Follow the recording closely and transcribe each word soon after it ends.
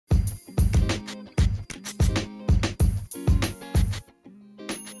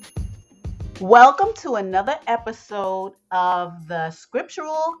Welcome to another episode of the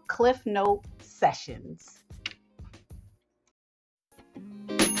Scriptural Cliff Note Sessions.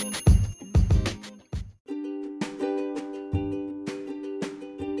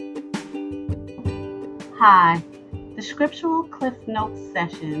 Hi, the Scriptural Cliff Note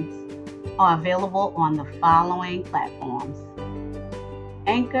Sessions are available on the following platforms: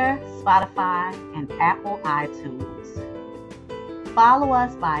 Anchor, Spotify, and Apple iTunes. Follow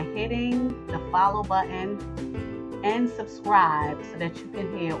us by hitting the follow button and subscribe so that you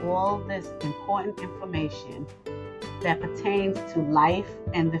can hear all this important information that pertains to life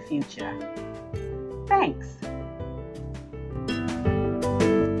and the future. Thanks.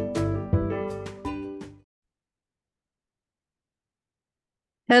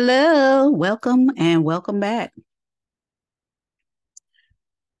 Hello, welcome and welcome back.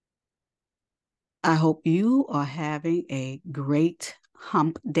 I hope you are having a great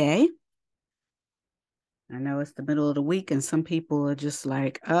hump day. I know it's the middle of the week and some people are just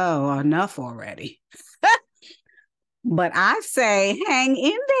like, oh, enough already. But I say, hang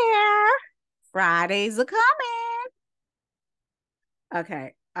in there. Fridays are coming.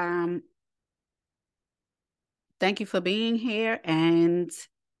 Okay. Thank you for being here. And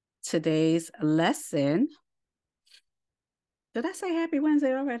today's lesson. Did I say happy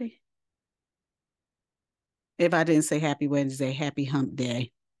Wednesday already? If I didn't say happy Wednesday, happy hump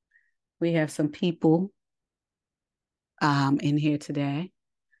day. We have some people in here today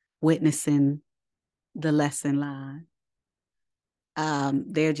witnessing the lesson live.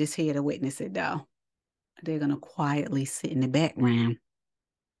 They're just here to witness it though. They're going to quietly sit in the background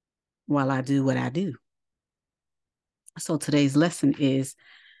while I do what I do. So today's lesson is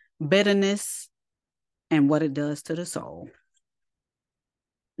bitterness and what it does to the soul.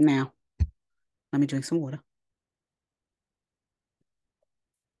 Now, let me drink some water.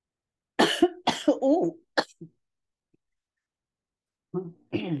 Ooh.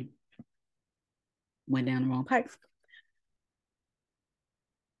 Went down the wrong pipe.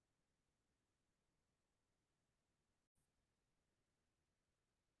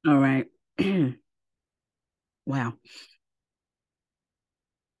 All right. Wow.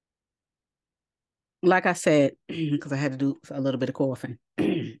 Like I said, because I had to do a little bit of coughing.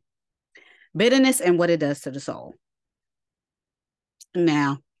 Bitterness and what it does to the soul.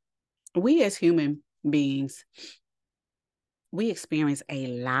 Now, we as human beings, we experience a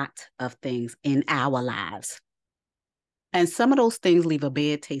lot of things in our lives. And some of those things leave a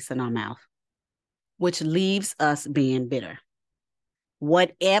bad taste in our mouth, which leaves us being bitter.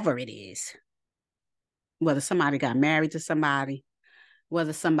 Whatever it is, whether somebody got married to somebody,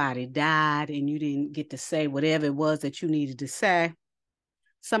 whether somebody died and you didn't get to say whatever it was that you needed to say,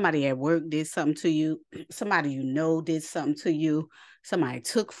 somebody at work did something to you, somebody you know did something to you, somebody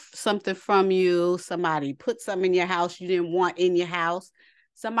took something from you, somebody put something in your house you didn't want in your house,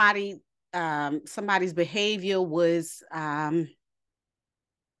 somebody's behavior was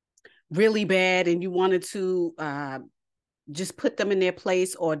really bad and you wanted to just put them in their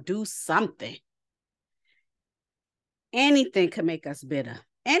place or do something. Anything can make us bitter.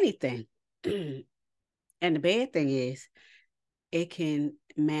 Anything. And the bad thing is, it can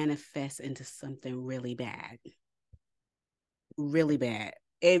manifest into something really bad. Really bad.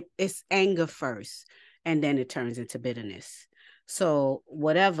 It's anger first, and then it turns into bitterness. So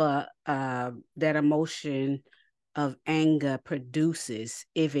whatever that emotion of anger produces,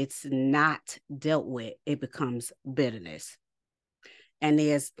 if it's not dealt with, it becomes bitterness. And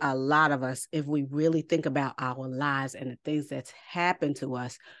there's a lot of us, if we really think about our lives and the things that's happened to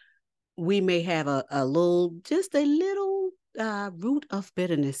us, we may have just a little root of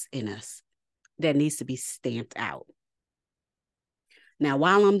bitterness in us that needs to be stamped out. Now,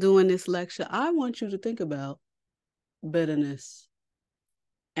 while I'm doing this lecture, I want you to think about bitterness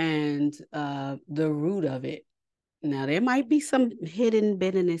and the root of it. Now, there might be some hidden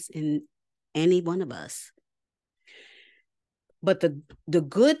bitterness in any one of us. But the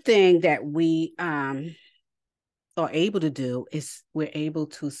good thing that we are able to do is we're able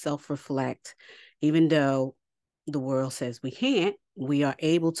to self-reflect, even though the world says we can't. We are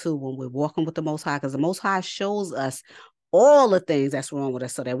able to when we're walking with the Most High, because the Most High shows us all the things that's wrong with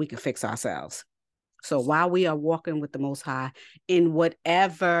us so that we can fix ourselves. So while we are walking with the Most High in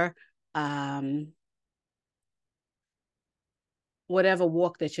whatever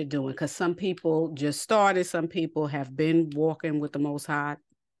walk that you're doing, because some people just started, some people have been walking with the Most High,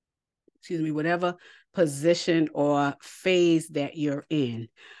 whatever position or phase that you're in,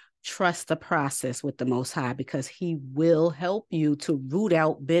 trust the process with the Most High, because he will help you to root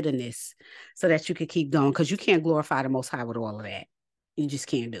out bitterness so that you can keep going, because you can't glorify the Most High with all of that. You just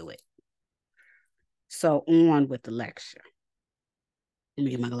can't do it. So on with the lecture. Let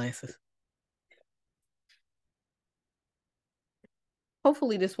me get my glasses.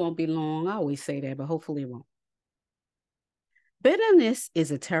 Hopefully this won't be long. I always say that, but hopefully it won't. Bitterness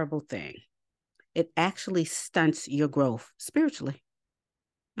is a terrible thing. It actually stunts your growth spiritually.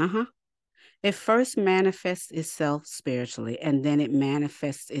 It first manifests itself spiritually, and then it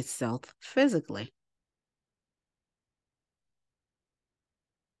manifests itself physically,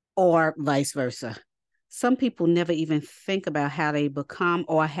 or vice versa. Some people never even think about how they become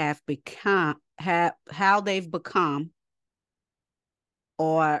or have become, how they've become,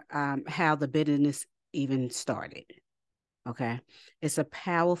 or how the bitterness even started. Okay. It's a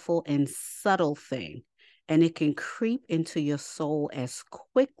powerful and subtle thing, and it can creep into your soul as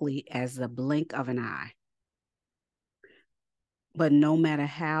quickly as the blink of an eye. But no matter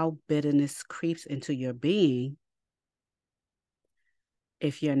how bitterness creeps into your being,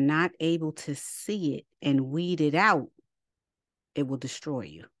 if you're not able to see it and weed it out, it will destroy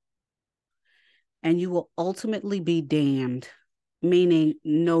you. And you will ultimately be damned, meaning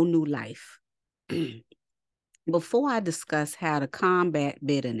no new life. Before I discuss how to combat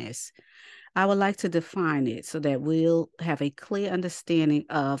bitterness, I would like to define it so that we'll have a clear understanding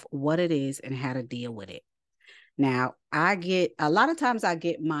of what it is and how to deal with it. Now, a lot of times I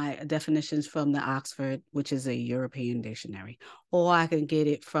get my definitions from the Oxford, which is a European dictionary, or I can get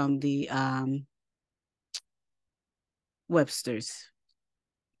it from the Webster's.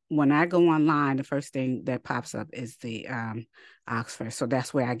 When I go online, the first thing that pops up is the Oxford. So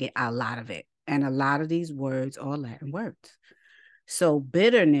that's where I get a lot of it. And a lot of these words are Latin words. So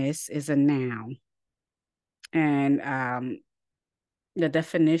bitterness is a noun. And the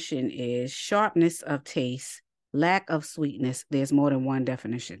definition is sharpness of taste, lack of sweetness. There's more than one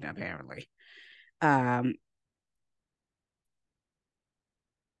definition, apparently. And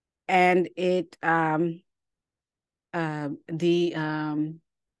it the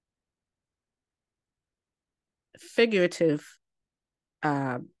figurative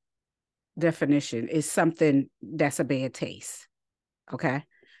definition is something that's a bad taste. Okay,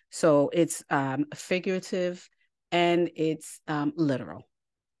 so it's figurative and it's literal.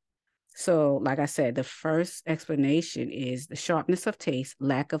 So, like I said, the first explanation is the sharpness of taste,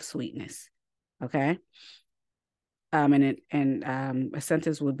 lack of sweetness. Okay, and a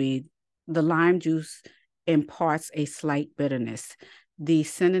sentence would be the lime juice imparts a slight bitterness. The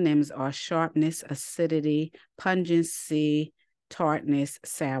synonyms are sharpness, acidity, pungency, tartness,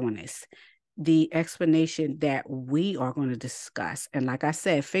 sourness. The explanation that we are going to discuss, and like I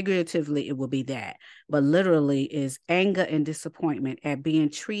said, figuratively, it will be that, but literally is anger and disappointment at being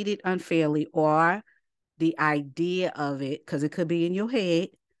treated unfairly, or the idea of it, because it could be in your head,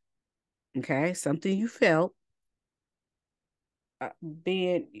 okay, something you felt,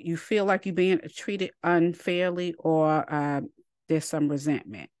 you feel like you're being treated unfairly, or there's some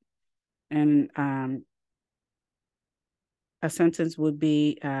resentment. And a sentence would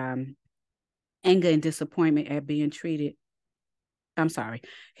be anger and disappointment at being treated. I'm sorry.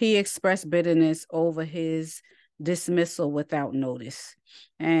 He expressed bitterness over his dismissal without notice.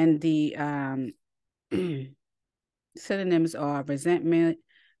 And the synonyms are resentment,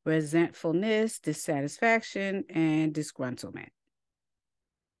 resentfulness, dissatisfaction, and disgruntlement.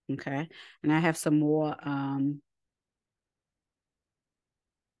 Okay. And I have some more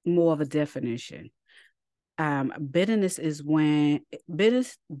of a definition. Bitterness is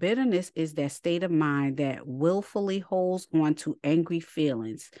that state of mind that willfully holds on to angry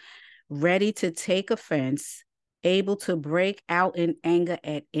feelings, ready to take offense, able to break out in anger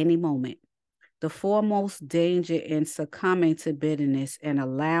at any moment. The foremost danger in succumbing to bitterness and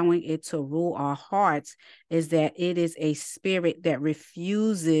allowing it to rule our hearts is that it is a spirit that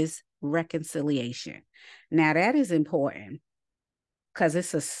refuses reconciliation. Now, that is important because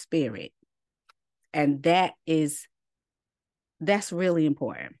it's a spirit. And that's really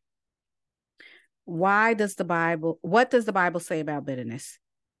important. What does the Bible say about bitterness?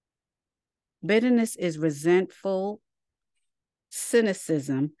 Bitterness is resentful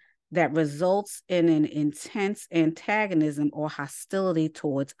cynicism that results in an intense antagonism or hostility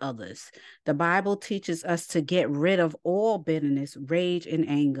towards others. The Bible teaches us to get rid of all bitterness, rage, and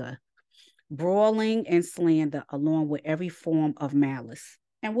anger, brawling and slander, along with every form of malice.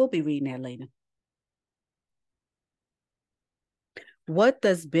 And we'll be reading that later. What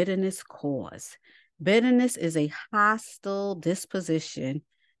does bitterness cause? Bitterness is a hostile disposition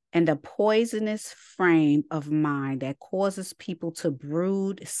and a poisonous frame of mind that causes people to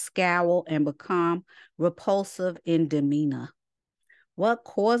brood, scowl, and become repulsive in demeanor. What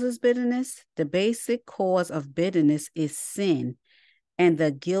causes bitterness? The basic cause of bitterness is sin and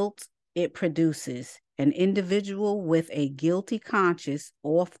the guilt it produces. An individual with a guilty conscience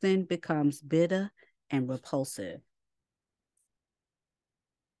often becomes bitter and repulsive.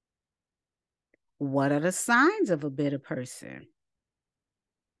 What are the signs of a bitter person?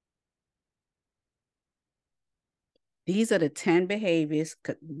 These are the 10 behaviors.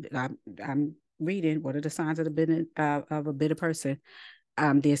 I'm reading. What are the signs of a bitter person?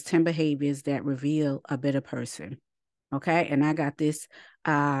 There's 10 behaviors that reveal a bitter person. Okay, and I got this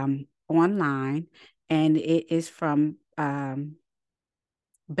online, and it is from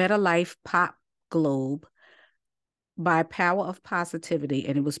Better Life Pop Globe by Power of Positivity,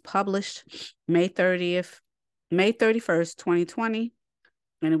 and it was published May 31st, 2020,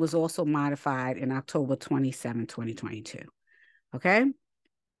 and it was also modified in October 27, 2022. Okay, and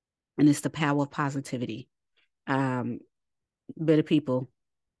it's the Power of Positivity, bitter people,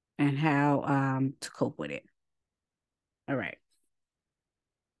 and how to cope with it. All right.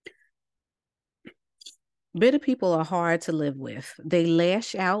 Bitter people are hard to live with. They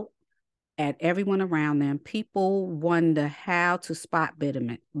lash out at everyone around them. People wonder how to spot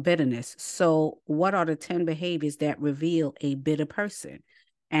bitterness. So, what are the 10 behaviors that reveal a bitter person?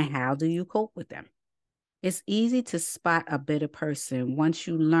 And how do you cope with them? It's easy to spot a bitter person once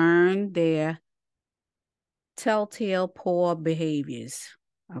you learn their telltale poor behaviors.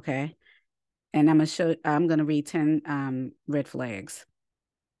 Okay. And I'm going to read 10 red flags.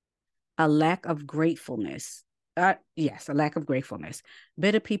 A lack of gratefulness. Yes, a lack of gratefulness.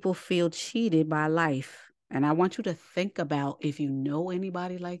 Bitter people feel cheated by life. And I want you to think about if you know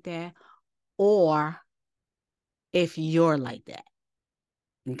anybody like that or if you're like that.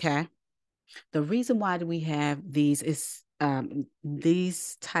 Okay. The reason why do we have these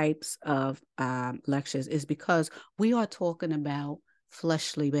types of lectures is because we are talking about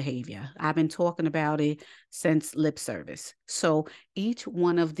fleshly behavior. I've been talking about it since lip service. So each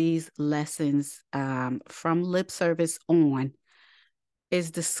one of these lessons from lip service on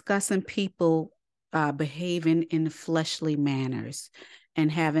is discussing people behaving in fleshly manners and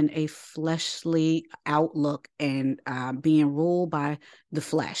having a fleshly outlook and being ruled by the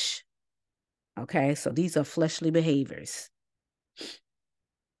flesh. Okay, so these are fleshly behaviors.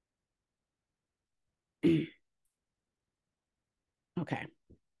 Okay.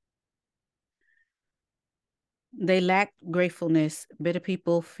 They lack gratefulness. Bitter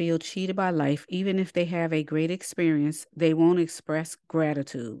people feel cheated by life. Even if they have a great experience, they won't express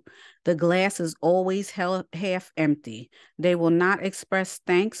gratitude. The glass is always half empty. They will not express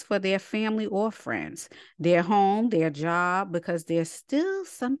thanks for their family or friends, their home, their job, because there's still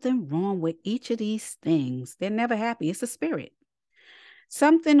something wrong with each of these things. They're never happy. It's a spirit.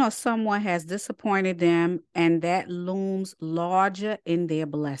 Something or someone has disappointed them, and that looms larger in their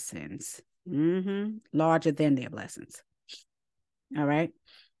blessings. Larger than their blessings. All right.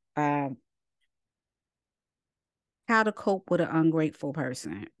 How to cope with an ungrateful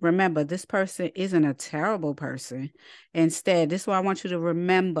person. Remember, this person isn't a terrible person. Instead, this is what I want you to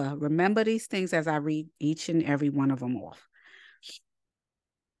remember. Remember these things as I read each and every one of them off.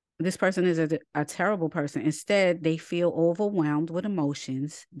 This person is a terrible person. Instead, they feel overwhelmed with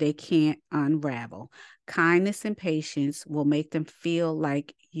emotions they can't unravel. Kindness and patience will make them feel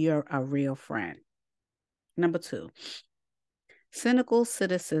like you're a real friend. Number 2, cynical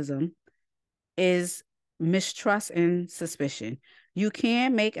cynicism is mistrust and suspicion. You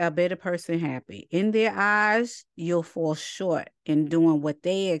can't make a bitter person happy. In their eyes, you'll fall short in doing what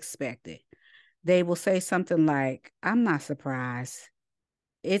they expected. They will say something like, I'm not surprised.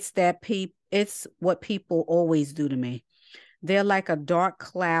 It's what people always do to me. They're like a dark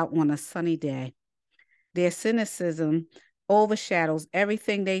cloud on a sunny day. Their cynicism overshadows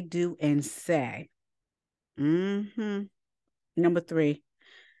everything they do and say. Number 3,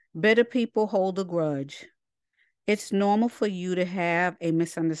 bitter people hold a grudge. It's normal for you to have a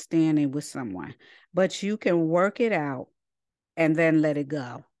misunderstanding with someone, but you can work it out and then let it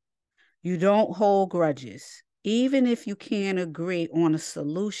go. You don't hold grudges. Even if you can't agree on a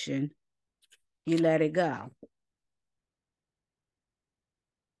solution, you let it go.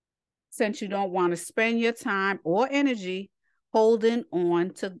 Since you don't want to spend your time or energy holding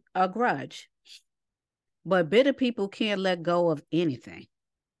on to a grudge. But bitter people can't let go of anything.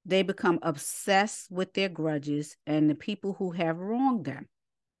 They become obsessed with their grudges and the people who have wronged them.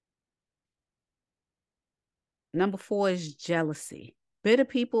 Number 4 is jealousy. Bitter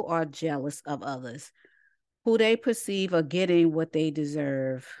people are jealous of others who they perceive are getting what they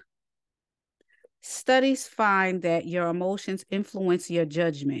deserve. Studies find that your emotions influence your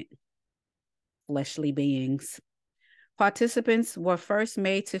judgment. Fleshly beings. Participants were first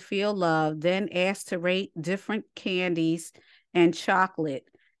made to feel love, then asked to rate different candies and chocolate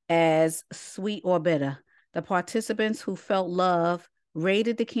as sweet or bitter. The participants who felt love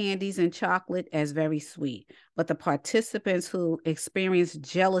rated the candies and chocolate as very sweet, but the participants who experienced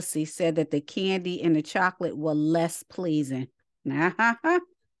jealousy said that the candy and the chocolate were less pleasing.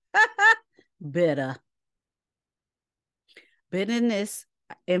 Bitter. Bitterness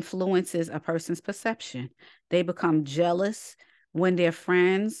influences a person's perception. They become jealous when their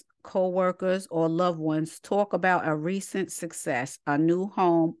friends, co-workers, or loved ones talk about a recent success, a new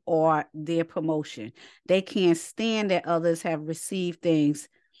home, or their promotion. They can't stand that others have received things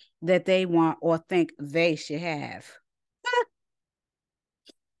that they want or think they should have.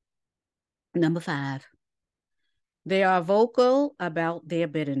 Number 5, they are vocal about their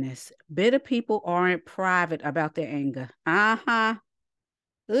bitterness. Bitter people aren't private about their anger.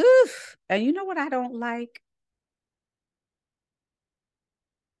 Oof. And you know what I don't like?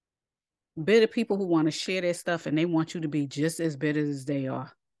 Bitter people who want to share their stuff and they want you to be just as bitter as they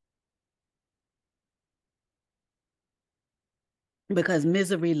are. Because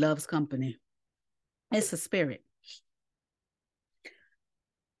misery loves company. It's a spirit.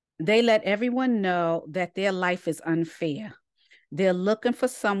 They let everyone know that their life is unfair. They're looking for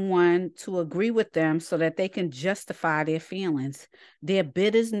someone to agree with them so that they can justify their feelings. Their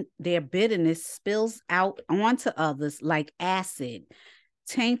bitterness spills out onto others like acid,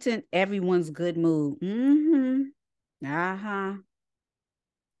 tainting everyone's good mood.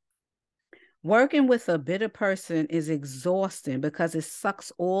 Working with a bitter person is exhausting because it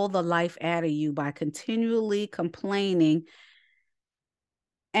sucks all the life out of you by continually complaining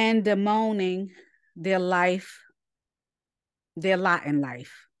and bemoaning their life, their lot in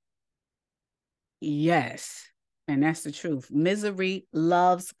life. Yes. And that's the truth. Misery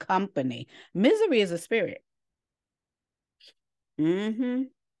loves company. Misery is a spirit. And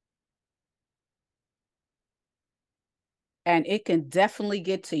it can definitely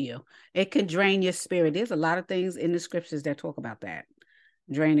get to you. It can drain your spirit. There's a lot of things in the scriptures that talk about that.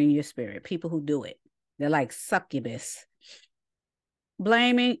 Draining your spirit. People who do it. They're like succubus.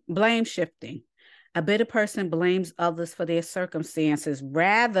 Blame shifting. A bitter person blames others for their circumstances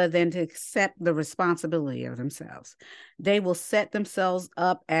rather than to accept the responsibility of themselves. They will set themselves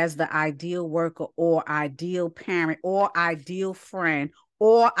up as the ideal worker or ideal parent or ideal friend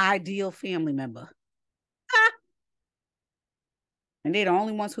or ideal family member. And they're the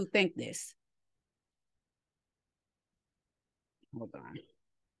only ones who think this. Hold on.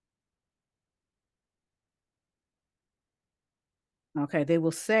 Okay, they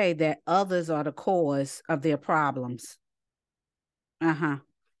will say that others are the cause of their problems. But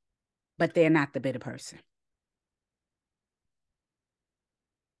they're not the bitter person.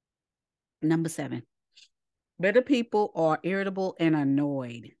 Number 7, bitter people are irritable and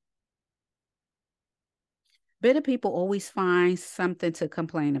annoyed. Bitter people always find something to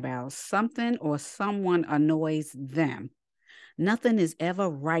complain about. Something or someone annoys them. Nothing is ever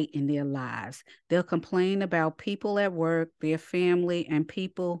right in their lives. They'll complain about people at work, their family, and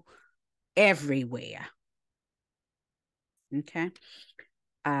people everywhere. Okay.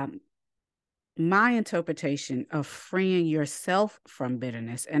 My interpretation of freeing yourself from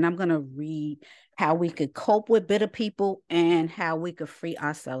bitterness, and I'm going to read how we could cope with bitter people and how we could free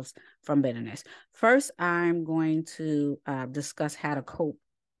ourselves from bitterness. First, I'm going to discuss how to cope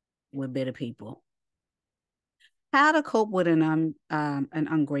with bitter people. How to cope with an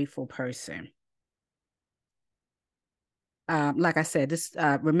ungrateful person. Like I said,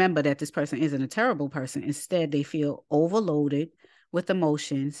 remember that this person isn't a terrible person. Instead, they feel overloaded with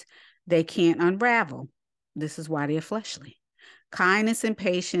emotions they can't unravel. This is why they're fleshly. Kindness and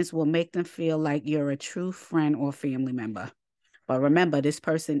patience will make them feel like you're a true friend or family member. But remember, this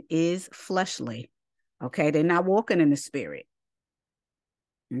person is fleshly. Okay, they're not walking in the spirit.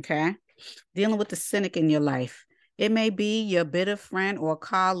 Okay, dealing with the cynic in your life. It may be your bitter friend or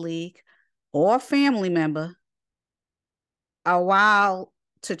colleague or family member a while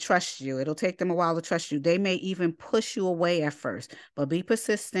to trust you. It'll take them a while to trust you. They may even push you away at first, but be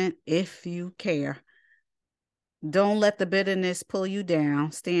persistent if you care. Don't let the bitterness pull you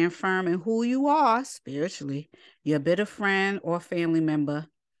down. Stand firm in who you are spiritually. Your bitter friend or family member,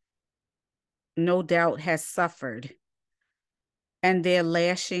 no doubt, has suffered and they're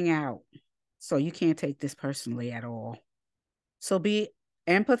lashing out. So you can't take this personally at all. So be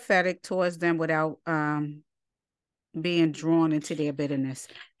empathetic towards them without being drawn into their bitterness.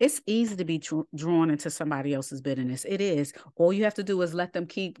 It's easy to be drawn into somebody else's bitterness. It is. All you have to do is let them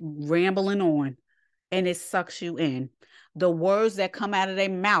keep rambling on and it sucks you in. The words that come out of their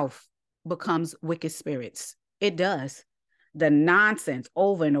mouth becomes wicked spirits. It does. The nonsense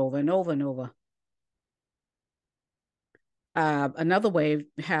over and over and over and over. Another way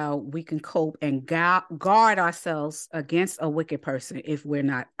how we can cope and guard ourselves against a wicked person if we're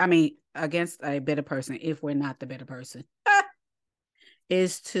not, I mean, against a bitter person if we're not the bitter person,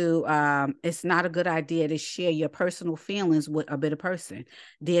 is to, it's not a good idea to share your personal feelings with a bitter person.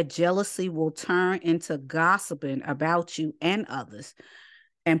 Their jealousy will turn into gossiping about you and others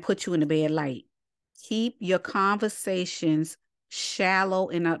and put you in a bad light. Keep your conversations shallow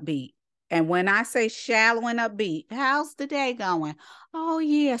and upbeat. And when I say shallow and upbeat, how's the day going? Oh,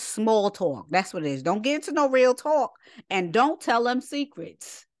 yeah, small talk. That's what it is. Don't get into no real talk and don't tell them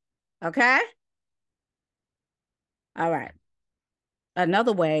secrets. Okay? All right.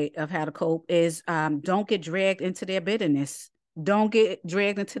 Another way of how to cope is, don't get dragged into their bitterness. Don't get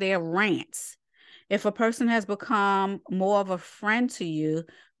dragged into their rants. If a person has become more of a friend to you,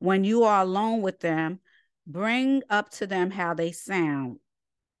 when you are alone with them, bring up to them how they sound,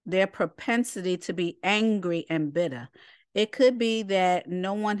 their propensity to be angry and bitter. It could be that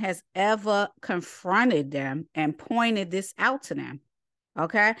no one has ever confronted them and pointed this out to them.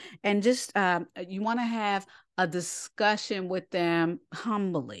 Okay. And just, you want to have a discussion with them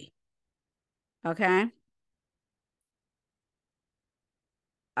humbly. Okay.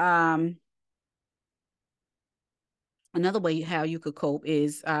 Um, Another way how you could cope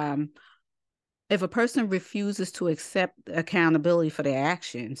is, if a person refuses to accept accountability for their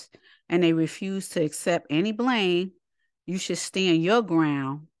actions and they refuse to accept any blame, you should stand your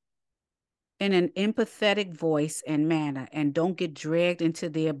ground in an empathetic voice and manner and don't get dragged into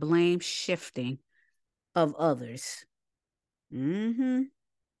their blame shifting of others. Mm-hmm.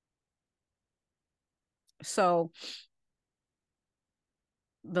 So,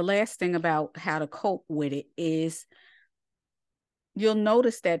 the last thing about how to cope with it is, you'll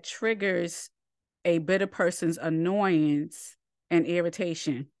notice that triggers a bitter person's annoyance and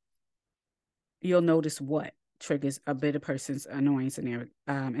irritation. You'll notice what triggers a bitter person's annoyance and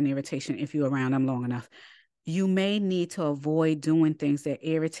irritation if you're around them long enough. You may need to avoid doing things that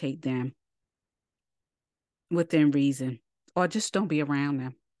irritate them within reason, or just don't be around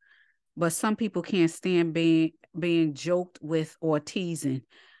them. But some people can't stand being joked with or teasing.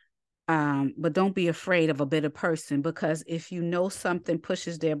 But don't be afraid of a bitter person, because if you know something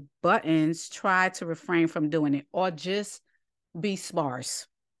pushes their buttons, try to refrain from doing it or just be sparse.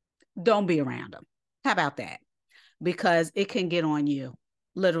 Don't be around them. How about that? Because it can get on you.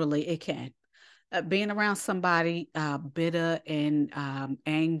 Literally, it can. Being around somebody bitter and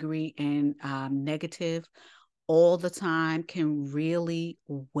angry and negative all the time can really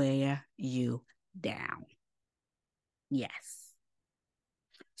wear you down. Yes.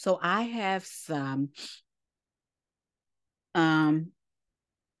 So I have some um,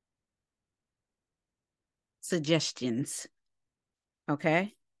 suggestions,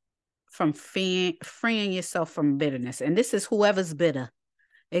 okay, from freeing yourself from bitterness. And this is whoever's bitter.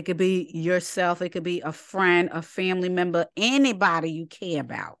 It could be yourself, it could be a friend, a family member, anybody you care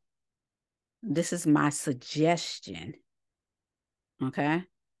about. This is my suggestion, okay,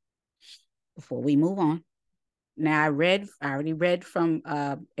 before we move on. Now, I already read from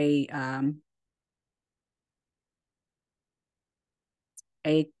a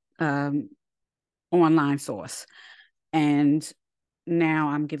online source, and now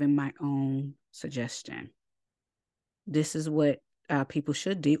I'm giving my own suggestion. This is what people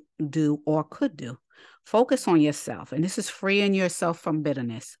should do or could do. Focus on yourself. And this is freeing yourself from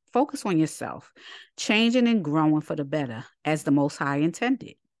bitterness. Focus on yourself, changing and growing for the better as the Most High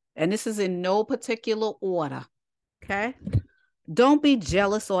intended. And this is in no particular order. Okay. Don't be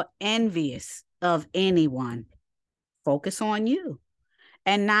jealous or envious of anyone. Focus on you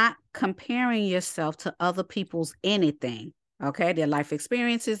and not comparing yourself to other people's anything. Okay, their life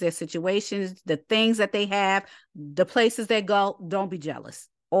experiences, their situations, the things that they have, the places they go. Don't be jealous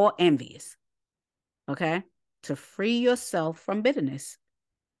or envious. Okay, to free yourself from bitterness.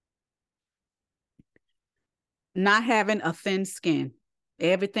 Not having a thin skin,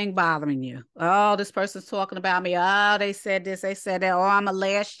 everything bothering you. Oh, this person's talking about me. Oh, they said this, they said that. Oh, I'm a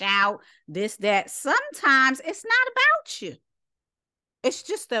lash out, this, that. Sometimes it's not about you. It's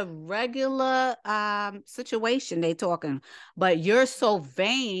just a regular situation they talking, but you're so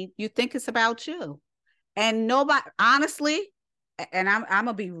vain, you think it's about you. And nobody, honestly, and I'm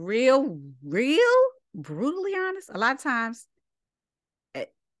gonna be real brutally honest. A lot of times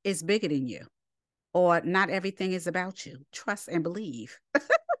it's bigger than you, or not everything is about you. Trust and believe.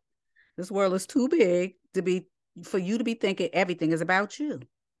 This world is too big to be for you to be thinking everything is about you.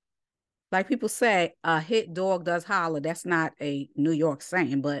 Like people say, a hit dog does holler. That's not a New York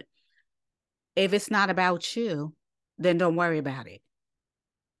saying, but if it's not about you, then don't worry about it.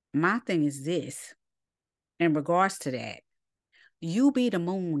 My thing is this in regards to that. You be the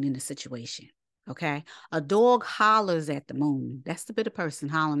moon in the situation. Okay. A dog hollers at the moon. That's the bitter person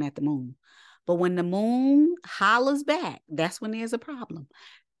hollering at the moon. But when the moon hollers back, that's when there's a problem.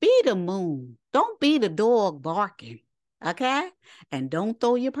 Be the moon. Don't be the dog barking. Okay. And don't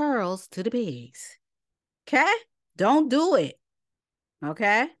throw your pearls to the pigs. Okay. Don't do it.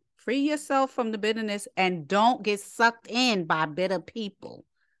 Okay. Free yourself from the bitterness and don't get sucked in by bitter people.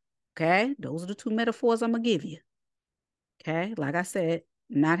 Okay. Those are the two metaphors I'm going to give you. Okay. Like I said,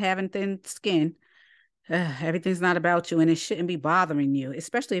 not having thin skin. Everything's not about you and it shouldn't be bothering you,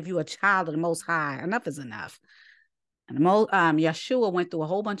 especially if you're a child of the Most High. Enough is enough. And Yeshua went through a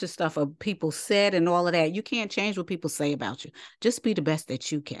whole bunch of stuff of people said and all of that. You can't change what people say about you. Just be the best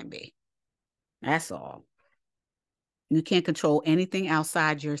that you can be. That's all. You can't control anything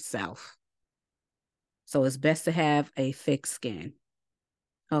outside yourself. So it's best to have a thick skin.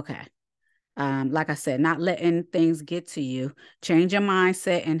 Okay. Like I said, not letting things get to you. Change your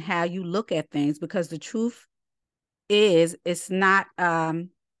mindset and how you look at things, because the truth is it's not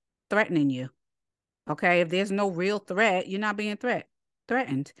threatening you. Okay. If there's no real threat, you're not being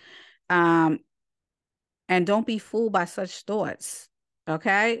threatened. And don't be fooled by such thoughts.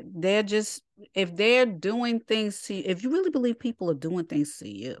 Okay. They're just, if they're doing things to you, if you really believe people are doing things to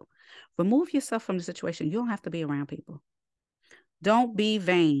you, remove yourself from the situation. You don't have to be around people. Don't be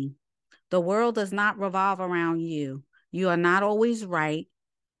vain. The world does not revolve around you. You are not always right.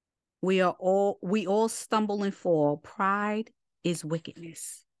 We all stumble and fall. Pride is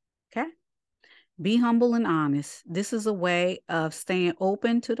wickedness. Okay? Be humble and honest. This is a way of staying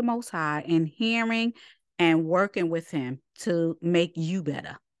open to the Most High and hearing and working with him to make you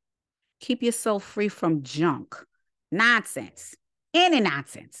better. Keep yourself free from junk, nonsense, any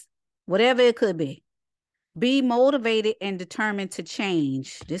nonsense, whatever it could be. Be motivated and determined to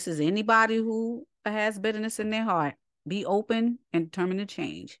change. This is anybody who has bitterness in their heart. Be open and determined to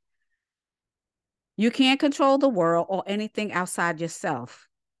change. You can't control the world or anything outside yourself.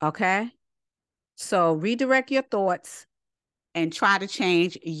 Okay? So redirect your thoughts and try to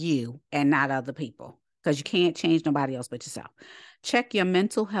change you and not other people, because you can't change nobody else but yourself. Check your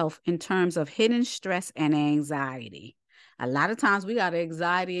mental health in terms of hidden stress and anxiety. A lot of times we got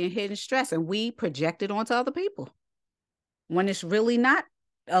anxiety and hidden stress and we project it onto other people when it's really not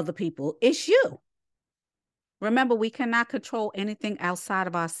other people, it's you. Remember, we cannot control anything outside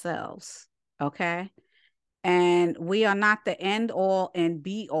of ourselves, okay? And we are not the end all and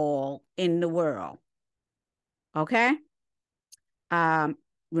be all in the world, okay?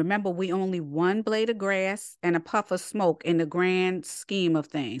 Remember, we only one blade of grass and a puff of smoke in the grand scheme of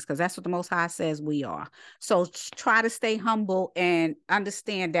things, because that's what the Most High says we are. So try to stay humble and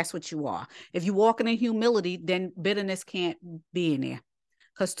understand that's what you are. If you're walking in humility, then bitterness can't be in there,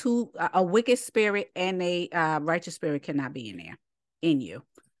 because a wicked spirit and a righteous spirit cannot be in there, in you.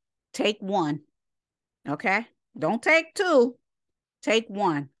 Take one, okay? Don't take two. Take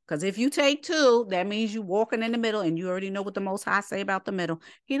one. Because if you take two, that means you walking in the middle, and you already know what the Most High say about the middle.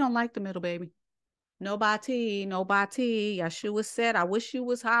 He don't like the middle, baby. Nobody. Yeshua said, I wish you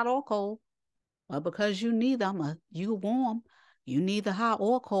was hot or cold. But because you neither, you warm. You neither hot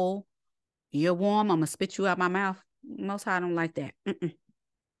or cold. You're warm, I'm going to spit you out my mouth. Most High don't like that.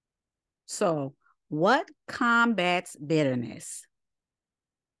 So what combats bitterness?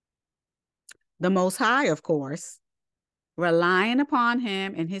 The Most High, of course. Relying upon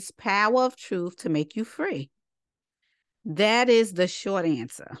him and his power of truth to make you free. That is the short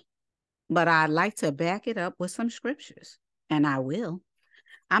answer. But I'd like to back it up with some scriptures, and I will.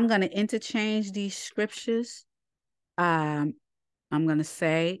 I'm going to interchange these scriptures. I'm going to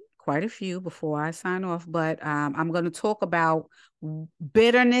say quite a few before I sign off, but I'm going to talk about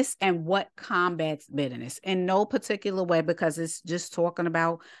bitterness and what combats bitterness in no particular way, because it's just talking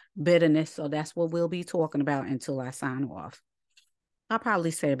about bitterness. So that's what we'll be talking about until I sign off. I'll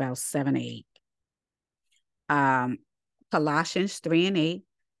probably say about 7 or 8. Colossians 3 and 8.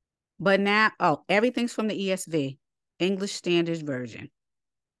 But now, everything's from the ESV, English Standard Version.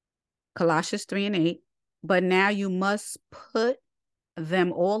 Colossians 3 and 8. But now you must put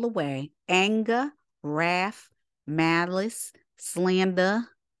them all away: anger, wrath, malice, slander,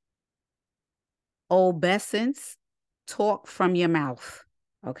 obeisance, talk from your mouth.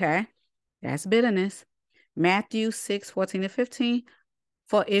 Okay? That's bitterness. Matthew 6:14-15.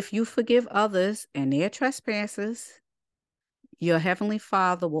 For if you forgive others and their trespasses, your heavenly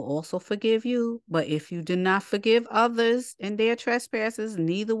Father will also forgive you. But if you do not forgive others and their trespasses,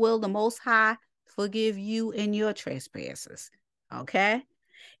 neither will the Most High forgive you and your trespasses. Okay?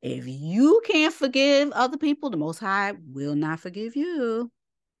 If you can't forgive other people, the Most High will not forgive you.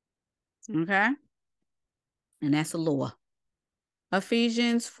 Okay? And that's a law.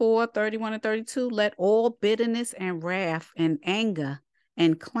 Ephesians 4:31 and 32. Let all bitterness and wrath and anger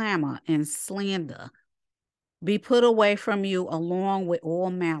and clamor and slander be put away from you along with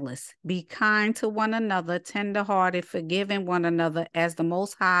all malice. Be kind to one another, tenderhearted, forgiving one another as the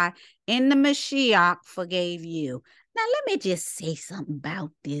Most High in the Mashiach forgave you. Now, let me just say something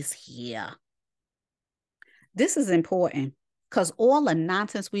about this here. This is important because all the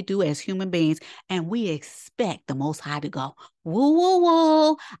nonsense we do as human beings, and we expect the Most High to go, woo, woo,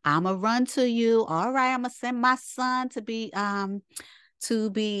 woo, I'm going to run to you. All right, I'm going to send my son to be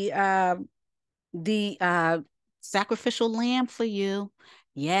the sacrificial lamb for you.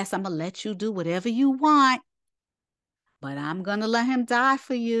 Yes, I'm going to let you do whatever you want, but I'm going to let him die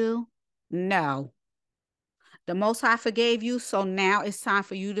for you. No. The Most High forgave you, so now it's time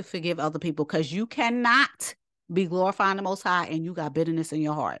for you to forgive other people because you cannot be glorifying the Most High and you got bitterness in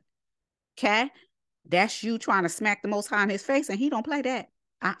your heart. Okay? That's you trying to smack the Most High in his face, and he don't play that.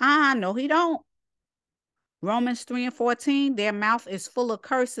 No, he don't. Romans 3 and 14, their mouth is full of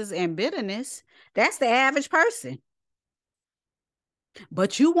curses and bitterness. That's the average person.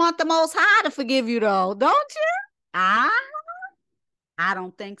 But you want the Most High to forgive you, though, don't you? I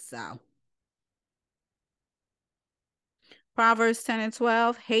don't think so. Proverbs 10 and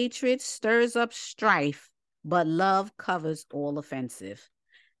 12, hatred stirs up strife, but love covers all offensive.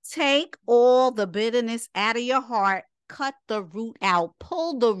 Take all the bitterness out of your heart, cut the root out,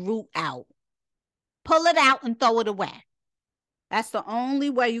 pull the root out, pull it out and throw it away. That's the only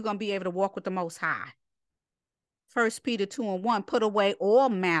way you're going to be able to walk with the Most High. 1 Peter 2 and 1, put away all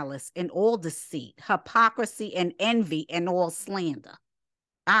malice and all deceit, hypocrisy and envy and all slander.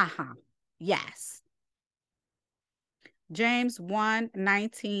 Yes. James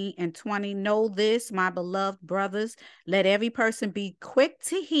 1:19 and 20. Know this, my beloved brothers, let every person be quick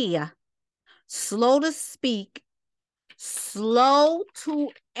to hear, slow to speak, slow to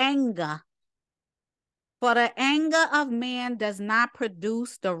anger. For the anger of man does not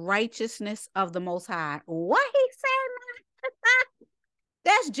produce the righteousness of the Most High. What he said?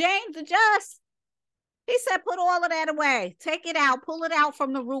 That's James the Just. He said, put all of that away. Take it out. Pull it out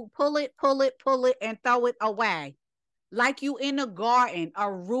from the root. Pull it, and throw it away. Like you in a garden,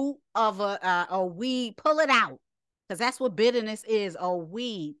 a root of a weed. Pull it out. Because that's what bitterness is, a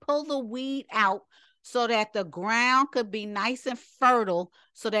weed. Pull the weed out so that the ground could be nice and fertile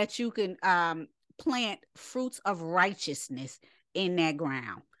so that you can plant fruits of righteousness in that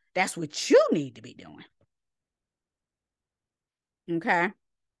ground. That's what you need to be doing. Okay.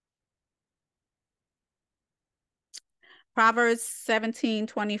 Proverbs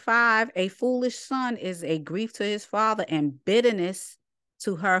 17:25, a foolish son is a grief to his father and bitterness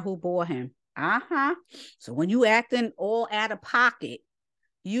to her who bore him. So when you acting all out of pocket,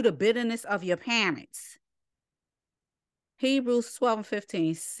 you the bitterness of your parents. Hebrews 12 and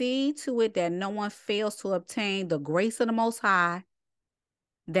 15, see to it that no one fails to obtain the grace of the Most High,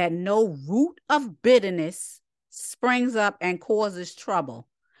 that no root of bitterness springs up and causes trouble,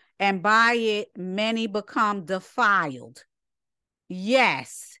 and by it many become defiled.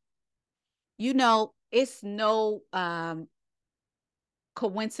 Yes. You know, it's no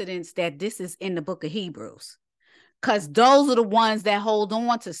coincidence that this is in the book of Hebrews, because those are the ones that hold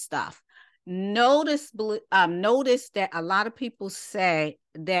on to stuff. Notice that a lot of people say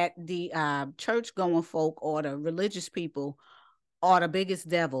that the church going folk or the religious people are the biggest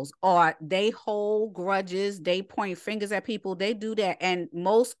devils, or they hold grudges, they point fingers at people, they do that. And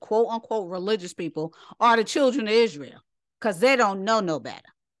most quote unquote religious people are the children of Israel because they don't know no better.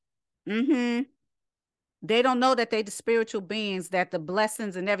 They don't know that they the spiritual beings, that the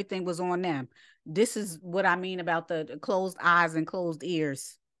blessings and everything was on them. This is what I mean about the closed eyes and closed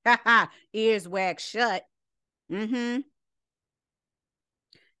ears. Ears wax shut.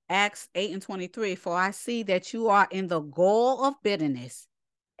 Acts 8 and 23, for I see that you are in the gall of bitterness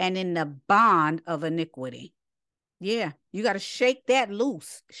and in the bond of iniquity. Yeah, you got to shake that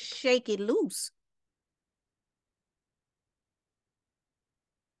loose. Shake it loose.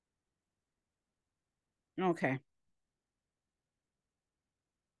 Okay.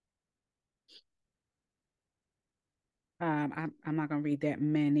 I'm not going to read that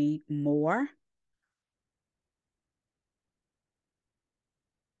many more.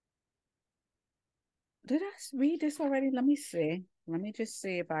 Did I read this already? Let me see. Let me just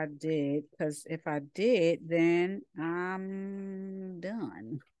see if I did, because if I did, then I'm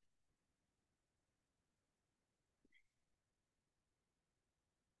done.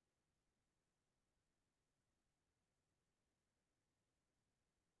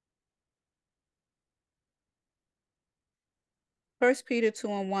 First Peter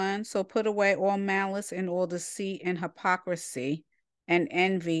 2 and 1. So put away all malice and all deceit and hypocrisy and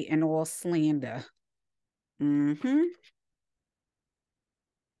envy and all slander. Mm-hmm.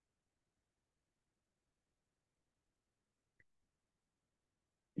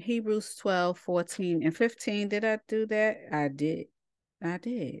 Hebrews 12, 14, and 15. Did I do that? I did. I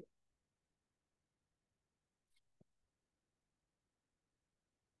did.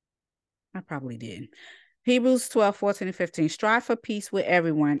 I probably did. Hebrews 12, 14, and 15. Strive for peace with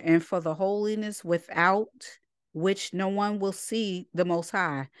everyone and for the holiness without which no one will see the Most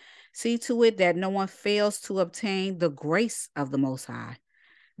High. See to it that no one fails to obtain the grace of the Most High,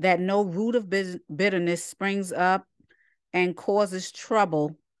 that no root of bitterness springs up and causes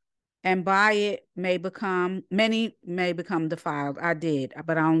trouble, and by it may become many may become defiled. I did,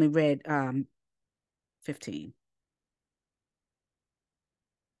 but I only read 15.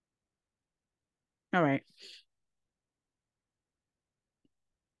 All right.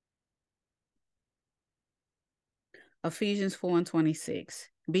 Ephesians 4 and 26.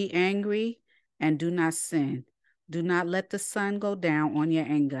 Be angry and do not sin. Do not let the sun go down on your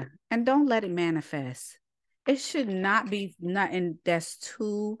anger, and don't let it manifest. It should not be nothing that's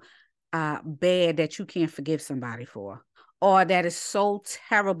too bad that you can't forgive somebody for, or that is so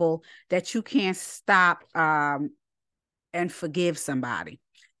terrible that you can't stop and forgive somebody.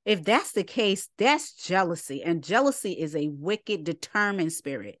 If that's the case, that's jealousy. And jealousy is a wicked, determined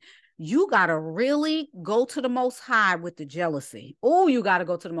spirit. You got to really go to the Most High with the jealousy. Oh, you got to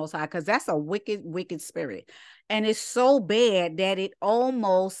go to the Most High because that's a wicked, wicked spirit. And it's so bad that it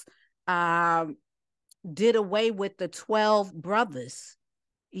almost did away with the 12 brothers.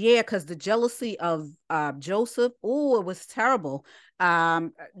 Yeah, because the jealousy of Joseph, oh, it was terrible.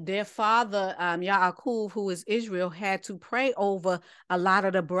 Their father, Yaakov, who is Israel, had to pray over a lot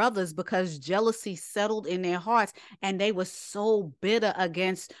of the brothers because jealousy settled in their hearts, and they were so bitter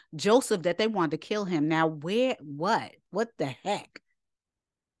against Joseph that they wanted to kill him. Now, what the heck?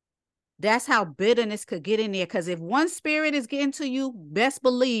 That's how bitterness could get in there. Because if one spirit is getting to you, best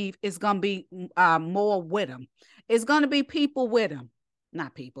believe it's gonna be more with them. It's gonna be people with them,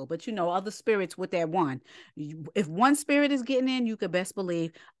 not people, but other spirits with that one. If one spirit is getting in, you could best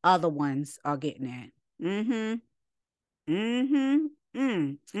believe other ones are getting in. Mm-hmm. Mm-hmm.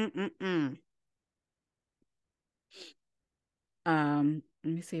 Mm.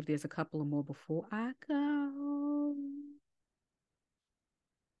 Let me see if there's a couple of more before I go.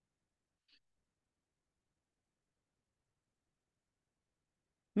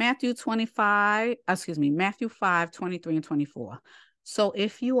 Matthew 5, 23 and 24. So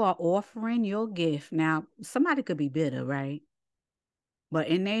if you are offering your gift, now somebody could be bitter, right? But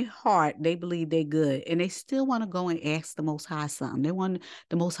in their heart, they believe they're good and they still want to go and ask the Most High something. They want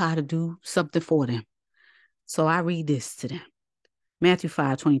the Most High to do something for them. So I read this to them. Matthew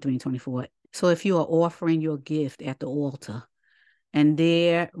 5, 23 and 24. So if you are offering your gift at the altar, and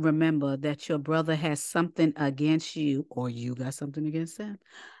there remember that your brother has something against you, or you got something against them,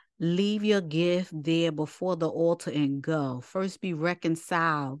 leave your gift there before the altar and go. First be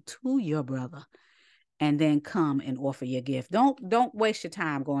reconciled to your brother and then come and offer your gift. Don't waste your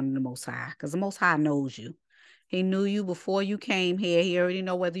time going to the Most High, because the Most High knows you. He knew you before you came here. He already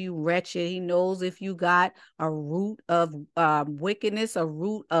know whether you wretched. He knows if you got a root of wickedness, a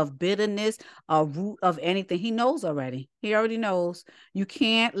root of bitterness, a root of anything. He knows already. He already knows. You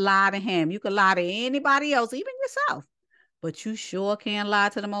can't lie to him. You can lie to anybody else, even yourself. But you sure can't lie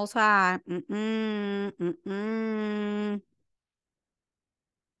to the Most High. Mm-mm, mm-mm,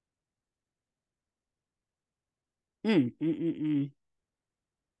 mm.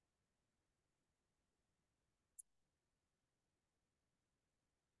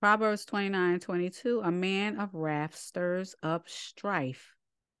 Proverbs 29:22. A man of wrath stirs up strife,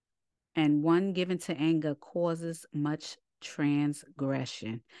 and one given to anger causes much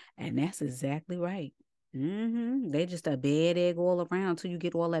transgression. And that's exactly right. They just a bad egg all around until you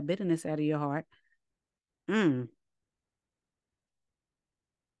get all that bitterness out of your heart. Mm.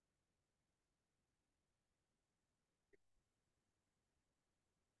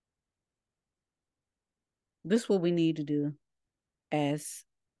 This is what we need to do as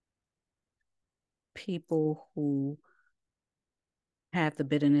people who have the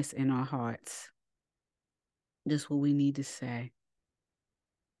bitterness in our hearts. This is what we need to say.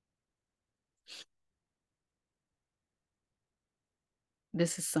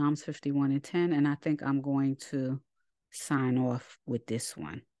 This is Psalms 51 and 10, and I think I'm going to sign off with this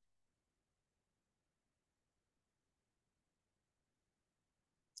one.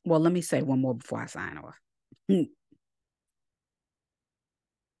 Well, let me say one more before I sign off.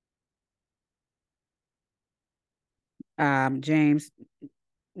 James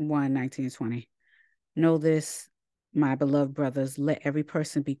 1, 19, 20. Know this, my beloved brothers, let every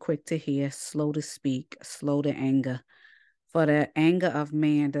person be quick to hear, slow to speak, slow to anger. For the anger of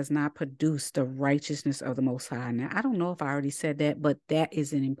man does not produce the righteousness of the Most High. Now, I don't know if I already said that, but that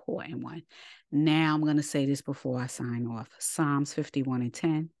is an important one. Now I'm going to say this before I sign off. Psalms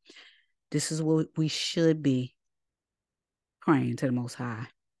 51:10. This is what we should be praying to the Most High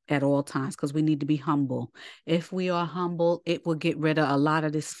at all times, because we need to be humble. If we are humble, it will get rid of a lot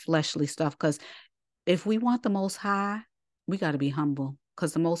of this fleshly stuff, because if we want the Most High, we got to be humble,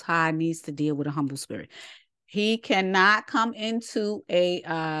 because the Most High needs to deal with a humble spirit. He cannot come into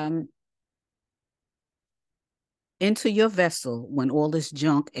your vessel when all this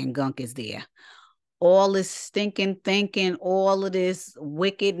junk and gunk is there. All this stinking thinking, all of this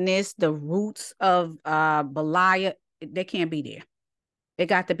wickedness, the roots of Belial, they can't be there. It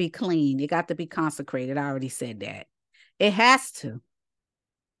got to be clean. It got to be consecrated. I already said that. It has to.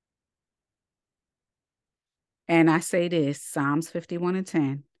 And I say this, Psalms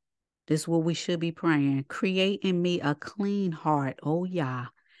 51:10. This is what we should be praying. Create in me a clean heart, oh Yah,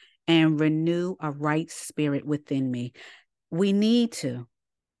 and renew a right spirit within me. We need to.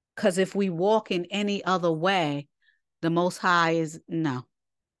 Because if we walk in any other way, the Most High no,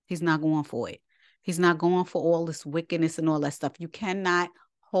 he's not going for it. He's not going for all this wickedness and all that stuff. You cannot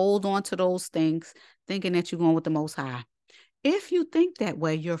hold on to those things thinking that you're going with the Most High. If you think that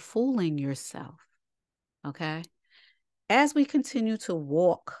way, you're fooling yourself. Okay? As we continue to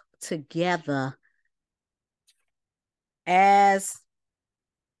walk together as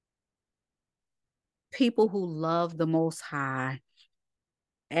people who love the Most High,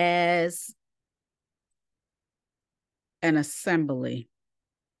 as an assembly,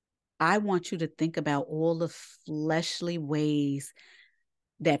 I want you to think about all the fleshly ways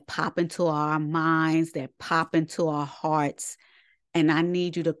that pop into our minds, that pop into our hearts. And I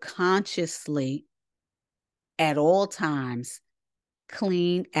need you to consciously, at all times,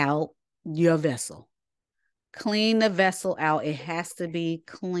 clean out your vessel. Clean the vessel out. It has to be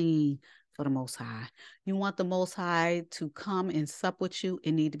clean for the Most High. You want the Most High to come and sup with you,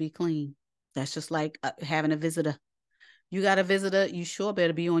 it need to be clean. That's just like having a visitor. You got a visitor, you sure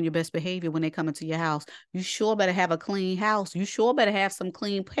better be on your best behavior when they come into your house. You sure better have a clean house. You sure better have some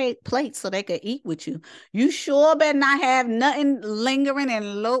clean plates so they can eat with you. You sure better not have nothing lingering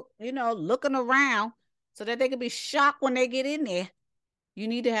and looking around so that they can be shocked when they get in there. You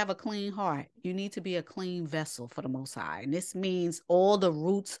need to have a clean heart. You need to be a clean vessel for the Most High. And this means all the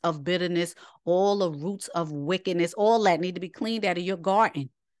roots of bitterness, all the roots of wickedness, all that need to be cleaned out of your garden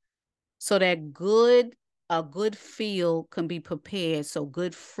so that a good field can be prepared so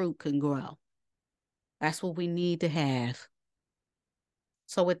good fruit can grow. That's what we need to have.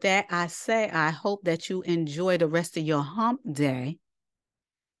 So with that, I say, I hope that you enjoy the rest of your hump day.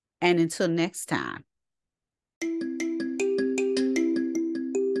 And until next time.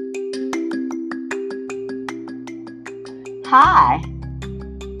 Hi.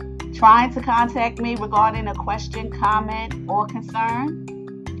 Trying to contact me regarding a question, comment, or concern?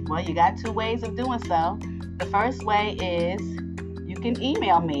 Well, you got two ways of doing so. The first way is you can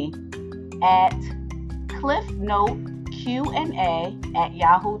email me at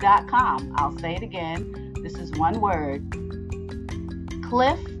cliffnoteqa@yahoo.com. I'll say it again. This is one word.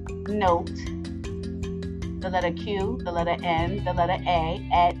 cliffnote, the letter Q, the letter N, the letter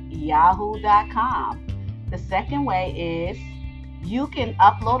A, @yahoo.com. The second way is you can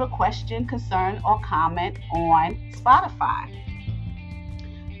upload a question, concern, or comment on Spotify.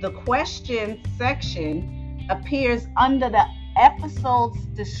 The question section appears under the episode's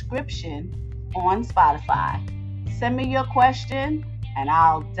description on Spotify. Send me your question and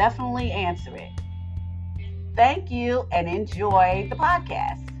I'll definitely answer it. Thank you and enjoy the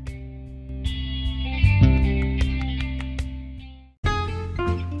podcast.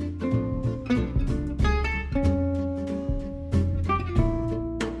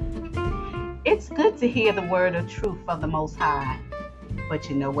 It's good to hear the word of truth of the Most High. But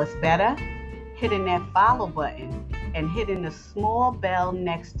you know what's better? Hitting that follow button and hitting the small bell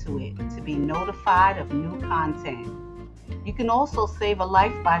next to it to be notified of new content. You can also save a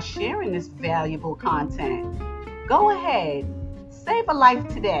life by sharing this valuable content. Go ahead, save a life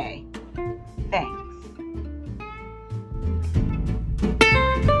today. Thanks.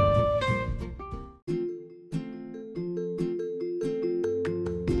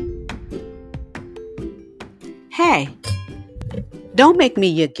 Hey, don't make me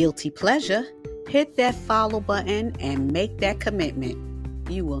your guilty pleasure. Hit that follow button and make that commitment.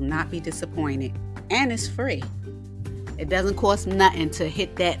 You will not be disappointed. And it's free. It doesn't cost nothing to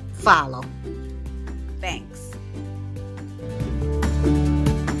hit that follow. Thanks.